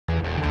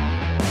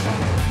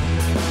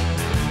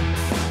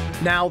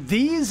Now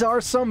these are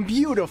some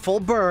beautiful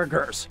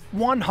burgers.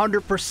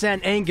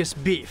 100% Angus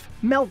beef,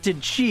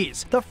 melted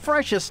cheese, the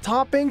freshest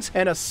toppings,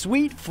 and a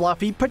sweet,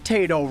 fluffy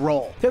potato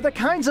roll. They're the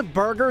kinds of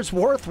burgers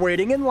worth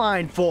waiting in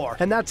line for,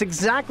 and that's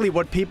exactly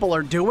what people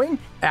are doing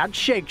at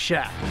Shake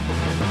Shack.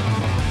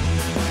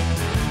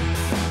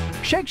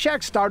 Shake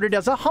Shack started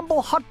as a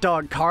humble hot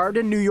dog cart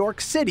in New York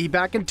City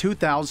back in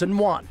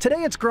 2001.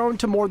 Today it's grown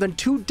to more than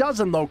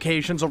 24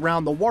 locations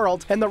around the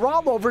world, and they're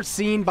all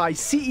overseen by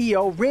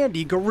CEO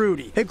Randy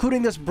Garutti,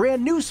 including this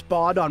brand new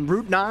spot on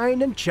Route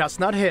 9 and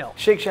Chestnut Hill.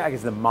 Shake Shack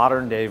is the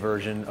modern day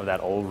version of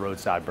that old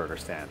roadside burger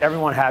stand.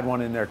 Everyone had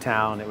one in their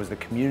town. It was the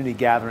community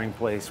gathering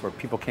place where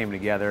people came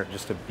together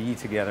just to be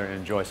together and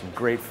enjoy some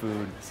great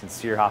food,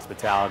 sincere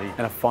hospitality,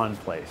 and a fun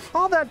place.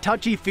 All that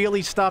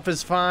touchy-feely stuff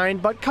is fine,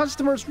 but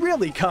customers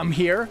really come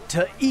here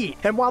to eat.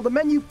 And while the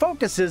menu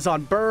focuses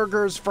on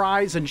burgers,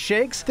 fries, and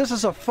shakes, this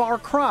is a far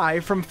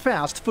cry from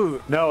fast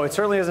food. No, it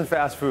certainly isn't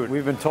fast food.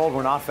 We've been told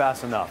we're not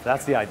fast enough.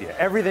 That's the idea.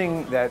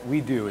 Everything that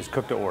we do is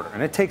cooked to order,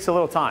 and it takes a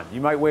little time. You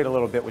might wait a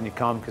little bit when you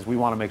come because we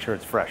want to make sure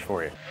it's fresh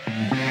for you.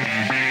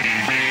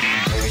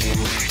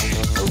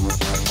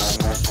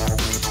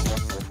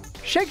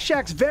 Shake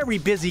Shack's very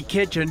busy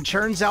kitchen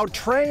churns out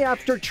tray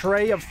after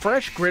tray of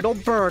fresh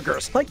griddled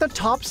burgers, like the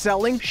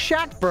top-selling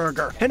Shack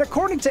Burger. And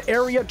according to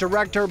area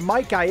director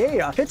Mike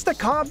Aiea, it's the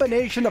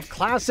combination of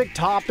classic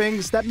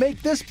toppings that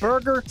make this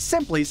burger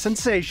simply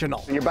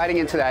sensational. You're biting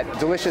into that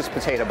delicious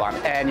potato bun,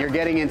 and you're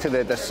getting into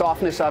the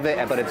softness of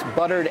it, but it's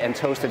buttered and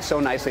toasted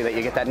so nicely that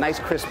you get that nice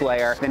crisp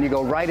layer. Then you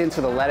go right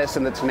into the lettuce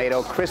and the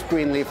tomato, crisp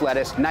green leaf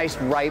lettuce, nice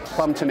ripe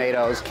plum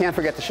tomatoes. Can't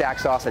forget the Shack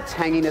sauce, the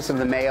tanginess of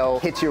the mayo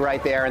hits you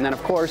right there. And then,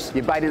 of course,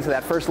 you bite into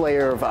that first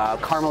layer of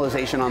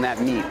caramelization on that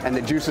meat, and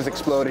the juices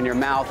explode in your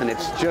mouth, and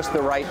it's just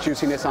the right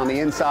juiciness on the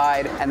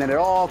inside, and then it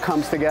all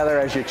comes together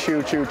as you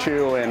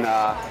chew, and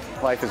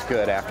life is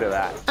good after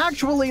that.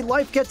 Actually,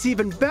 life gets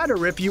even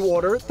better if you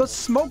order the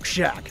Smoke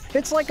Shack.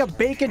 It's like a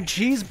bacon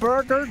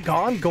cheeseburger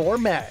gone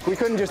gourmet. We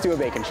couldn't just do a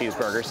bacon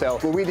cheeseburger, so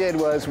what we did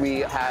was we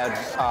had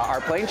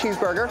our plain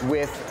cheeseburger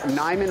with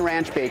Niman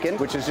Ranch bacon,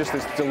 which is just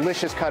this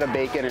delicious cut of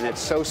bacon, and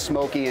it's so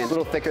smoky and a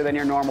little thicker than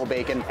your normal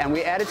bacon. And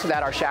we added to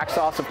that our Shack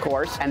sauce, of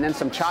course, and then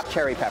some chopped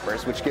cherry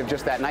peppers, which give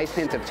just that nice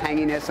hint of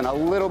tanginess and a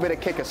little bit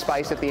of kick of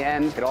spice at the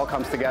end. It all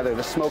comes together,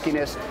 the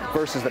smokiness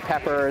versus the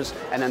peppers,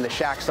 and then the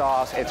Shack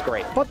sauce. It's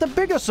great. But the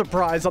biggest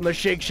surprise on the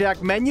Shake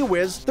Shack menu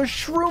is the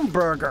Shroom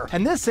Burger.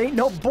 And this ain't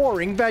no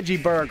boring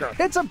veggie burger.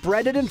 It's a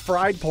breaded and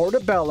fried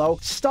portobello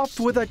stuffed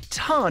with a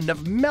ton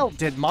of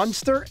melted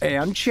Munster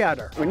and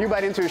cheddar. When you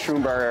bite into a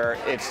Shroom Burger,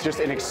 it's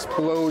just an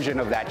explosion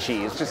of that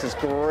cheese. Just this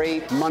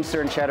great Munster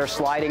and cheddar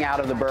sliding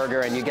out of the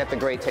burger, and you get the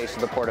great taste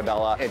of the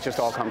portobello. It just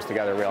all comes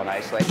together real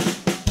nicely.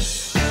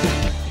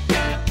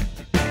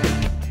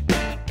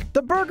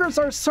 The burgers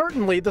are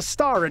certainly the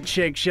star at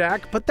Shake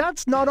Shack, but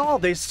that's not all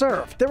they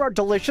serve. There are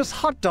delicious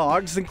hot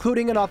dogs,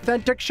 including an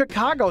authentic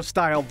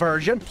Chicago-style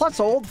version, plus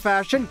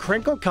old-fashioned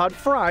crinkle-cut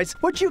fries,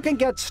 which you can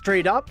get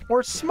straight up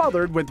or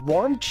smothered with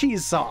warm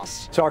cheese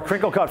sauce. So our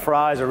crinkle-cut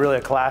fries are really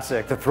a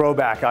classic, the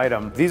throwback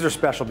item. These are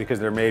special because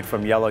they're made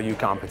from yellow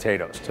Yukon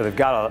potatoes. So they've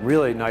got a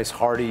really nice,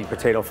 hearty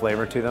potato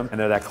flavor to them, and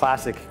they're that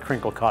classic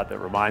crinkle cut that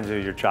reminds you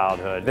of your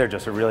childhood. They're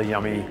just a really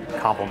yummy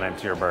complement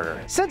to your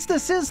burger. Since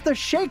this is the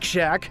Shake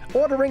Shack,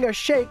 ordering a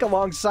shake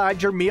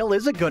alongside your meal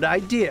is a good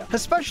idea,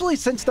 especially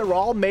since they're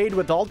all made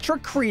with ultra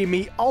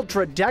creamy,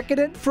 ultra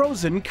decadent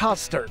frozen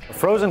custard.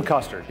 Frozen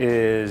custard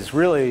is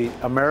really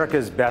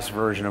America's best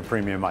version of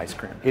premium ice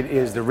cream. It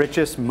is the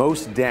richest,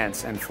 most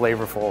dense and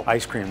flavorful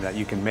ice cream that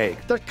you can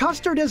make. The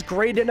custard is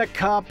great in a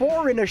cup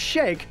or in a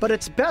shake, but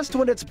it's best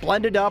when it's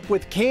blended up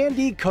with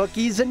candy,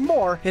 cookies, and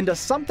more into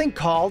something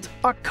called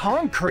a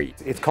concrete.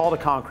 It's called a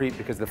concrete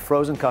because the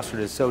frozen custard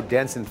is so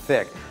dense and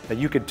thick that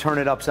you could turn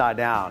it upside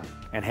down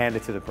and hand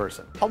it to the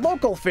person. A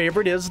local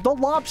favorite is the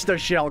lobster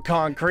shell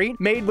concrete,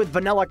 made with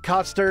vanilla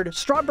custard,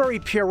 strawberry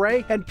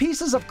puree, and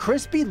pieces of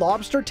crispy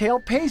lobster tail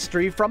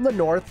pastry from the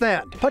North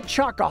End. But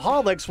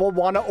chocoholics will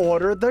want to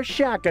order the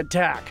Shack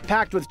Attack,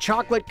 packed with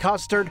chocolate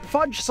custard,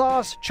 fudge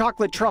sauce,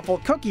 chocolate truffle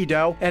cookie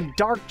dough, and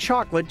dark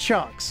chocolate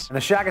chunks. And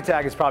the Shack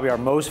Attack is probably our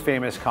most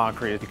famous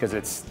concrete because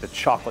it's the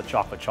chocolate.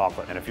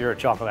 And if you're a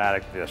chocolate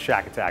addict, the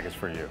Shack Attack is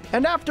for you.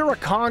 And after a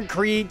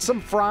concrete, some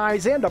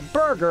fries, and a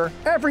burger,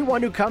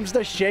 everyone who comes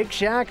to Shake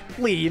Shack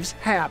leaves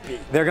happy.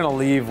 They're gonna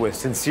leave with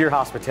sincere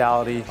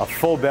hospitality, a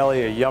full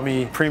belly of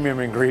yummy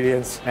premium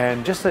ingredients,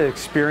 and just an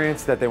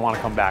experience that they want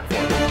to come back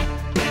for.